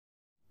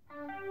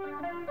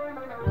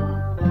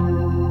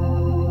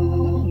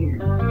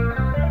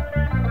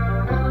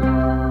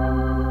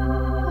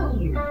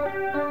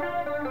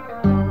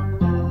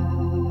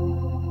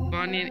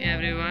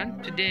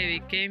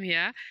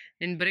here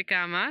in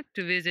Brikama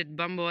to visit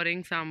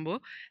Bamboring Sambou,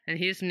 and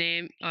his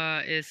name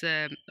is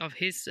of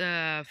his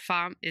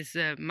farm is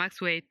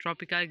Maxway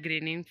Tropical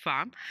Greening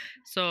Farm.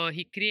 So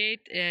he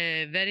create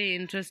a very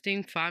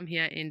interesting farm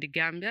here in the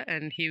Gambia,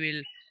 and he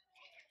will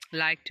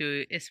like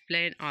to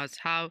explain us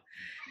how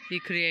he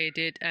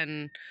created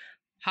and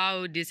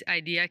how this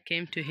idea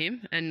came to him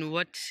and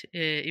what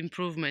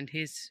improvement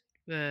he's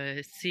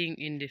seeing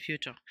in the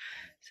future.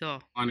 So,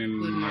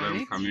 morning, good Madam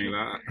morning.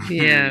 Camila.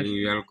 Yeah.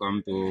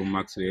 Welcome to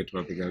Maxway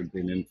Tropical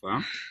Greening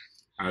Farm.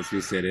 As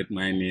you said it,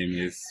 my name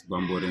is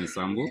Bamboring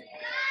Sambou.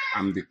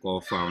 I'm the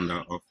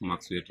co-founder of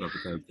Maxway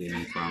Tropical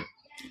Greening Farm.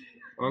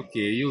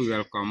 Okay, you're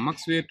welcome.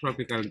 Maxway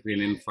Tropical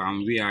Greening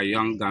Farm, we are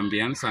young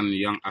Gambians and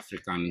young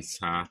Africans,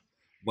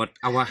 but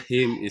our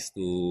aim is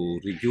to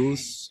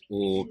reduce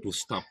or to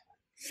stop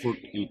fruit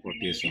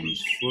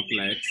importations. Fruit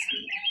like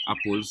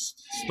apples,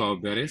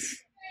 strawberries,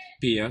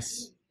 pears,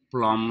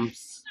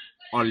 plums,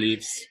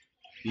 olives,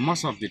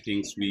 most of the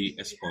things we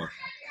export.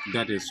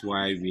 That is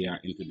why we are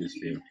into this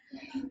field.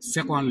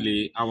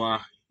 Secondly, our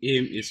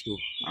aim is to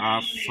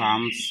have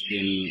farms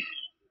in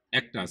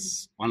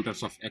hectares,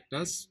 hundreds of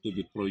hectares, to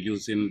be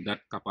producing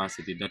that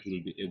capacity that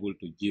will be able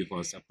to give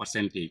us a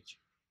percentage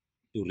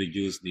to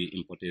reduce the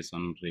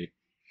importation rate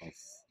of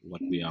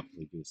what we are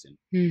producing.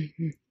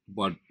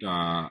 But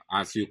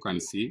as you can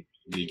see,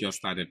 we just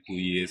started 2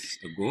 years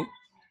ago,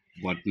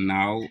 but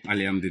now,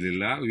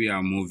 alhamdulillah, we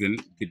are moving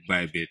bit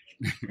by bit.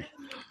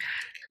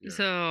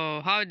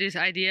 So, how this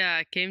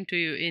idea came to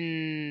you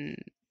in?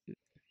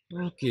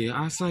 Okay,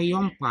 as a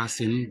young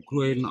person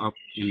growing up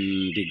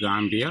in the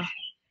Gambia,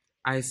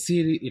 I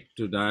see it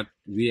to that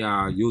we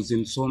are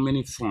using so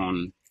many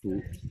funds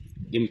to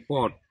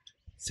import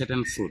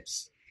certain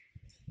fruits.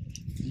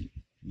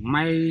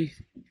 My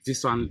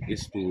vision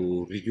is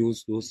to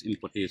reduce those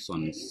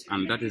importations,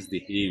 and that is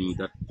the aim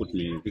that put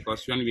me,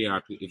 because when we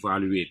are to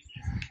evaluate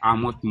how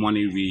much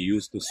money we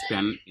used to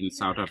spend in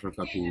South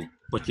Africa to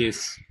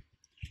purchase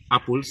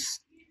apples,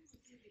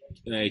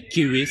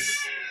 kiwis,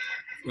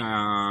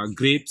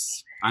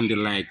 grapes, and the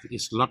like,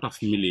 is a lot of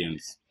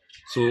millions.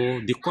 So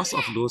the cost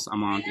of those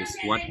amounts is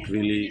what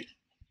really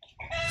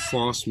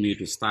forced me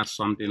to start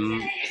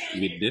something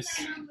with this,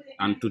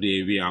 and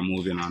today we are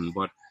moving on.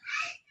 But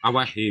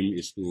our aim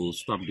is to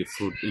stop the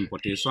fruit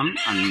importation,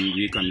 and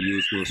we can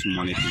use those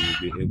money to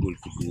be able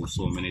to do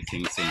so many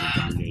things in the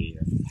Gambia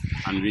here,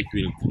 and which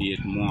will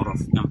create more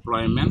of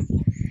employment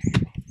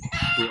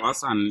to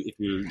us, and it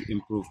will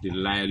improve the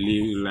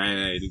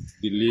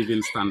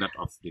living standard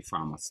of the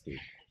farmers too.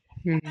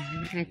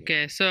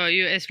 Okay, so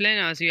you explain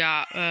us. You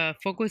are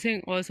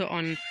focusing also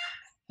on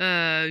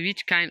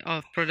which kind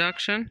of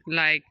production,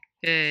 like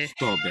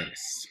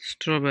Strawberries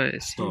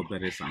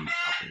strawberries, and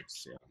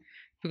apples. Yeah.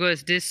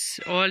 because this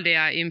all they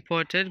are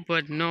imported,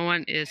 but no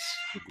one is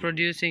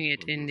producing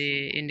it in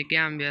the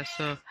Gambia.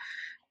 So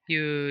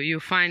you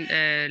find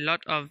a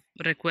lot of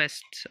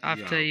requests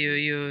after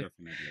you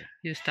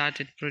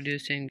started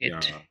producing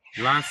it.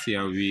 Yeah. Last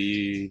year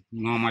we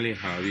normally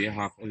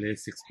have only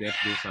 6 beds.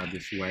 Those are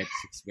these white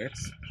 6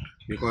 beds,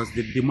 because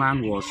the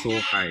demand was so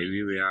high.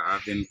 We were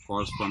having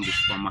calls from the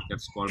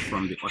supermarkets, calls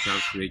from the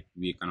hotels, which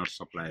we cannot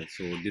supply.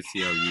 So this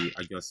year we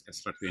adjust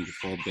extra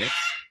 24 beds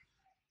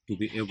to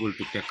be able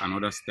to take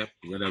another step,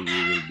 whether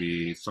we will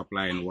be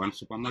supplying one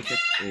supermarket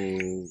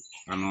or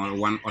another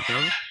one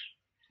hotel.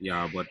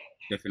 Yeah, but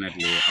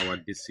definitely our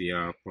this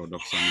year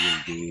production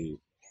will be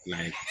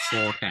like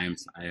 4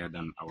 times higher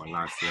than our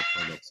last year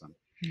production.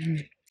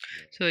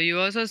 So you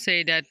also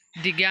say that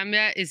the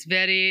Gambia is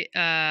very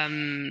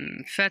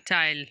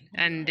fertile,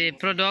 and the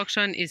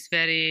production is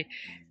very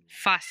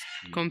fast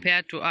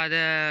compared to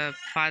other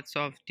parts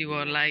of the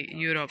world, like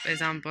Europe,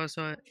 example.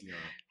 So,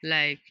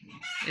 like,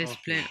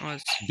 explain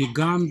us. The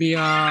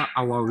Gambia,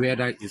 our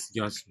weather is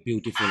just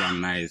beautiful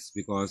and nice,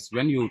 because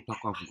when you talk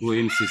of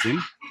growing season,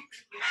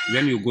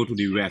 when you go to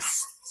the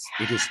west,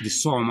 it is the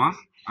summer,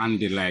 and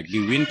the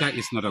winter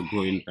is not a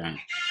growing time.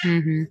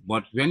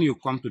 But when you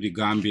come to the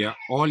Gambia,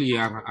 all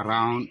year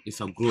around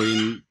is a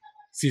growing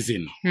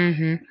season.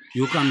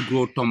 You can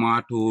grow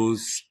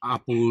tomatoes,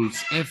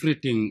 apples,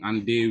 everything,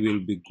 and they will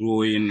be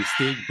growing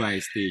stage by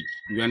stage.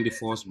 When the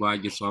first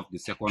bag is off, the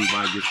second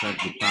bag is off,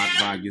 the third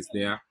bag is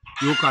there.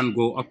 You can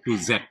go up to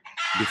Z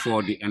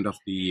before the end of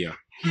the year.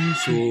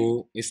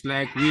 So it's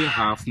like we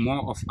have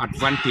more of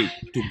advantage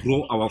to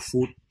grow our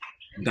food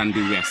than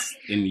the West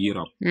in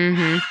Europe,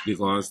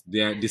 because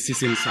the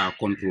seasons are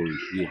controlled.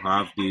 You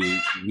have the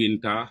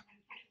winter,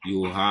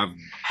 you have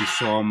the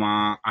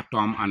summer,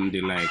 autumn, and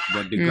the like.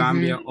 But the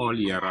Gambia, all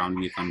year round,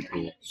 we can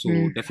grow.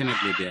 So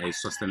definitely there is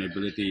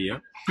sustainability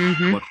here.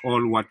 But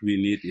all what we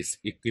need is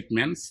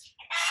equipment,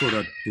 so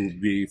that to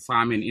be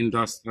farming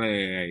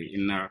industry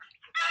in a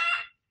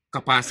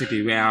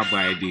capacity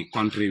whereby the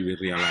country will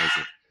realize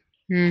it.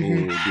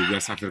 Or the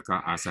West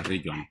Africa as a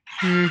region.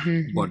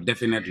 But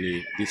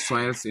definitely the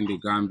soils in the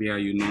Gambia,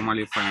 you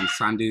normally find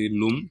sandy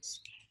looms,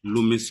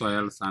 loamy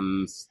soils,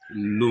 and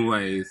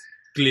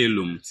clay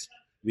looms,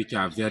 which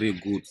are very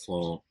good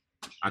for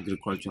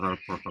agricultural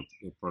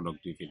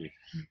productivity.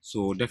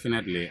 So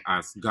definitely,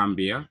 as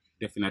Gambia,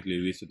 definitely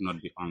we should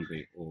not be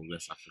hungry, or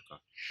West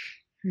Africa.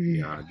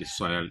 Yeah, the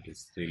soil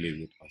is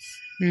really with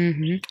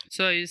us.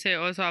 So you say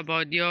also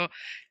about your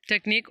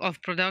technique of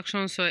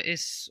production, so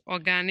it's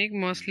organic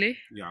mostly?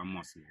 Yeah,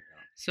 mostly.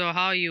 Yeah. So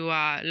how you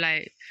are,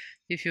 like,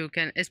 if you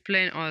can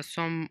explain or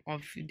some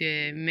of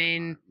the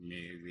main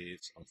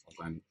ways of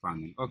organic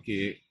farming.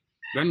 Okay,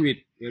 when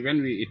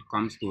it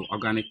comes to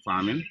organic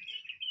farming,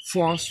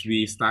 first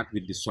we start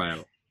with the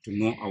soil, to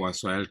know our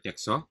soil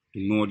texture, to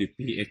know the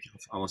pH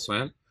of our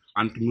soil,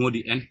 and to know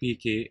the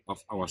NPK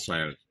of our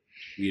soil.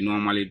 We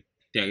normally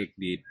take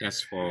the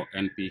test for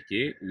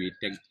NPK, we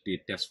take the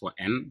test for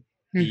N,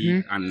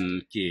 P,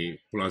 and K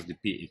plus the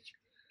pH.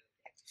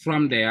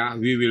 From there,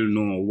 we will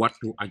know what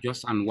to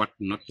adjust and what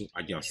not to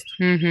adjust.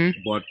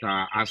 But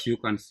as you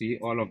can see,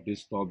 all of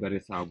these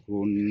strawberries are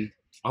grown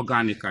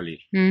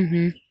organically.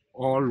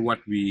 All what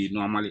we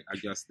normally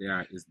adjust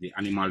there is the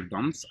animal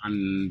dumps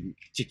and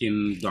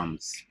chicken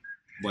dumps.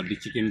 But the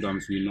chicken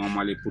dumps, we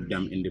normally put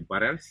them in the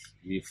barrels.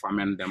 We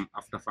ferment them.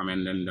 After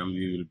fermenting them,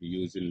 we will be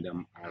using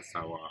them as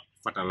our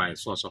fertilizer,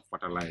 source of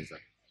fertilizer.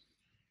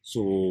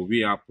 So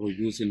we are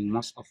producing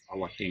most of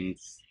our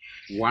things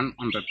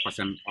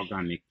 100%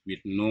 organic with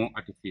no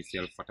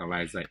artificial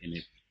fertilizer in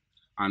it,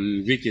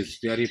 and which is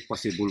very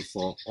possible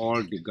for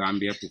all the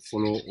Gambia to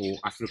follow or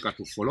Africa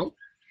to follow.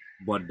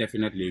 But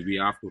definitely we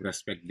have to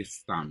respect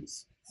these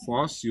terms.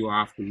 First, you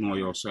have to know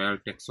your soil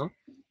texture.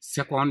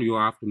 Second, you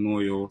have to know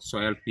your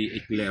soil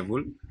pH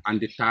level, and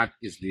the third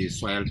is the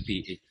soil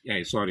pH.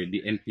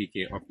 The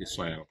NPK of the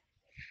soil.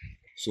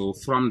 So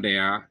from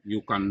there,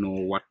 you can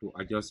know what to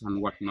adjust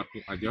and what not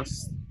to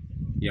adjust.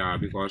 Yeah,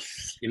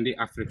 because in the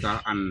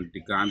Africa and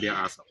the Gambia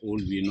as a whole,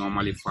 we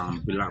normally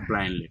farm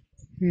blindly.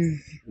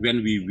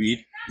 When we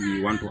weed,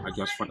 we want to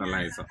adjust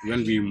fertilizer.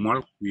 When we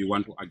mulch, we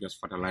want to adjust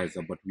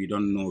fertilizer, but we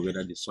don't know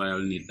whether the soil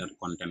needs that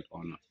content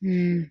or not.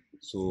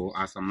 So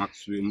as a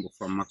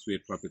from Maxway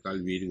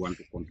Tropical, we want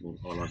to control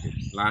all of it.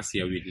 Last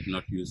year, we did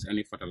not use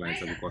any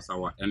fertilizer because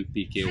our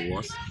NPK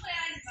was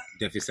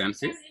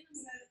deficiency,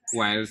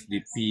 whilst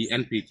the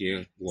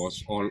NPK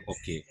was all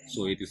okay.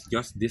 So it is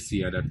just this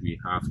year that we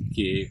have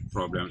K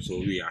problem, so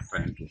we are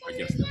trying to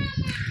adjust them.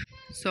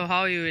 So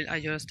how you will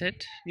adjust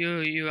it?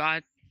 You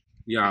add?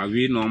 Yeah,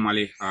 we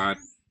normally add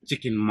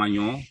chicken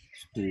manure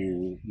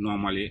to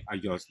normally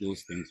adjust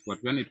those things. But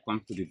when it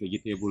comes to the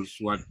vegetables,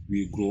 what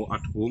we grow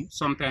at home,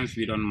 sometimes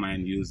we don't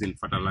mind using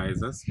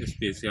fertilizers,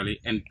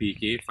 especially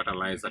NPK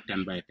fertilizer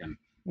 10 by 10.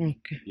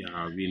 Okay.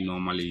 Yeah, we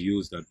normally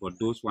use that, but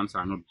those ones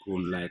are not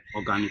grown like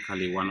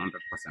organically 100%.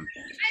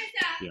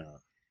 Yeah.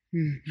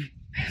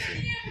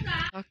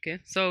 Okay.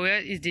 So where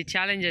is the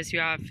challenges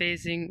you are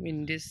facing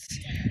in this?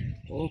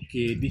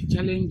 Okay, the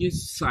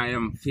challenges I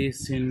am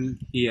facing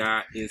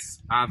here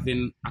is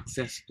having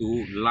access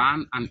to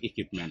land and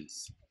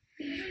equipments,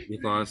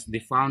 because the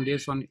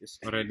foundation is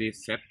already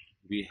set.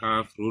 We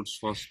have roots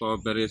for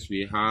strawberries,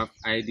 we have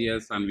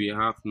ideas, and we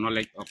have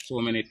knowledge of so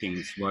many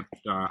things. But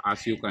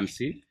as you can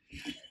see,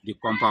 the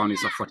compound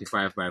is a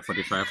 45 by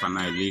 45, and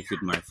I live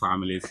with my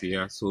families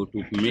here. So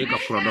to make a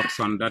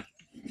production that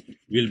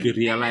will be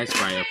realized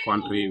by a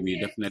country,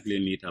 we definitely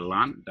need a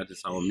land. That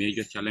is our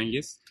major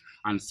challenges.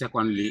 And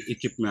secondly,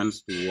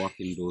 equipments to work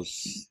in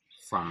those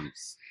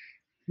farms.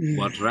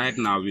 But right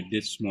now with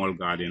this small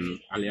garden,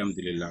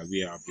 alhamdulillah,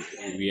 we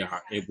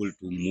are able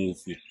to move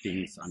with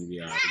things, and we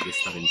are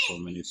registering so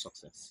many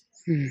success.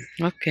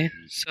 Okay,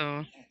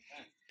 so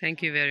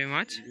thank you very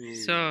much.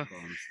 So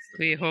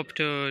we hope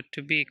to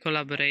be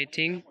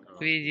collaborating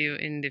with you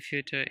in the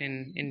future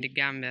in the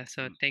Gambia.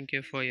 So thank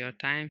you for your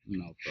time.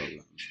 No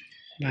problem.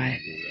 Bye.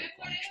 You're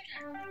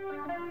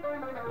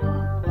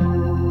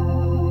welcome.